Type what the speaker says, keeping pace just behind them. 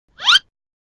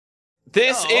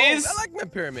This is I like my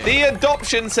pyramid. the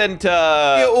adoption center.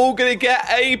 You're all gonna get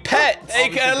a pet.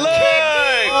 Take a look.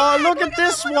 Oh, look at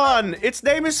this one. Its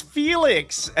name is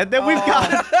Felix, and then we've got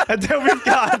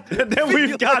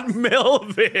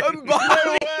Melvin.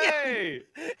 No way.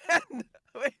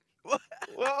 Wait, what?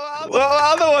 What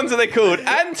other ones are they called?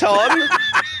 Anton.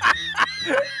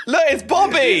 Look, it's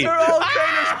Bobby. These are all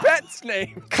Crainer's pets'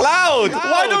 names. Cloud.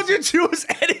 Why don't you choose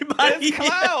anybody? It's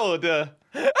Cloud.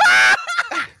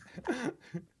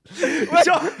 Wait,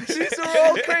 these are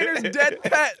all Crainer's dead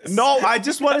pets. No, I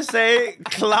just want to say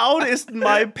Cloud is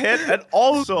my pet, and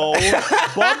also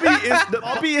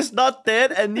Bobby is not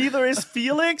dead, and neither is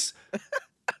Felix.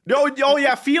 No,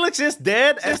 yeah, Felix is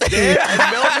dead, and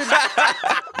Melvin,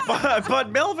 but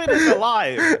Melvin is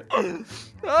alive.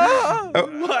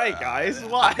 Why, guys?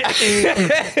 Why?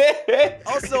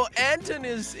 Also, Anton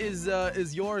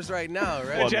is yours right now,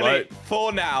 right? Jelly,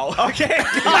 for now. Okay.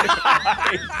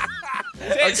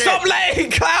 Stop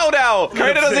letting Cloud out.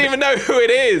 Crainer doesn't even know who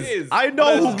it is. I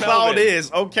know who Melvin. Cloud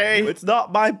is. Okay, it's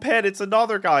not my pet. It's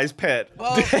another guy's pet.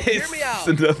 Well, hear me out.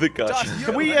 It's another guy. Josh,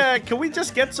 Can we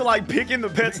just get to like picking the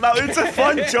pets now? It's a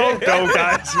fun joke, though,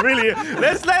 guys. Really,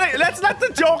 let's let the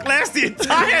joke last the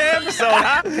entire episode.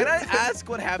 Huh? Can I ask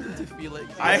what happened to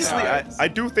Felix? I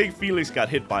do think Felix got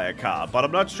hit by a car, but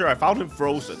I'm not sure. I found him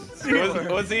frozen.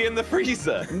 Was he in the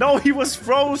freezer? No, he was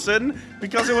frozen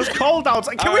because it was cold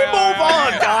outside. Can we move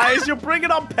on, guys? You're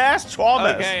bringing up past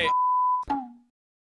traumas. Okay.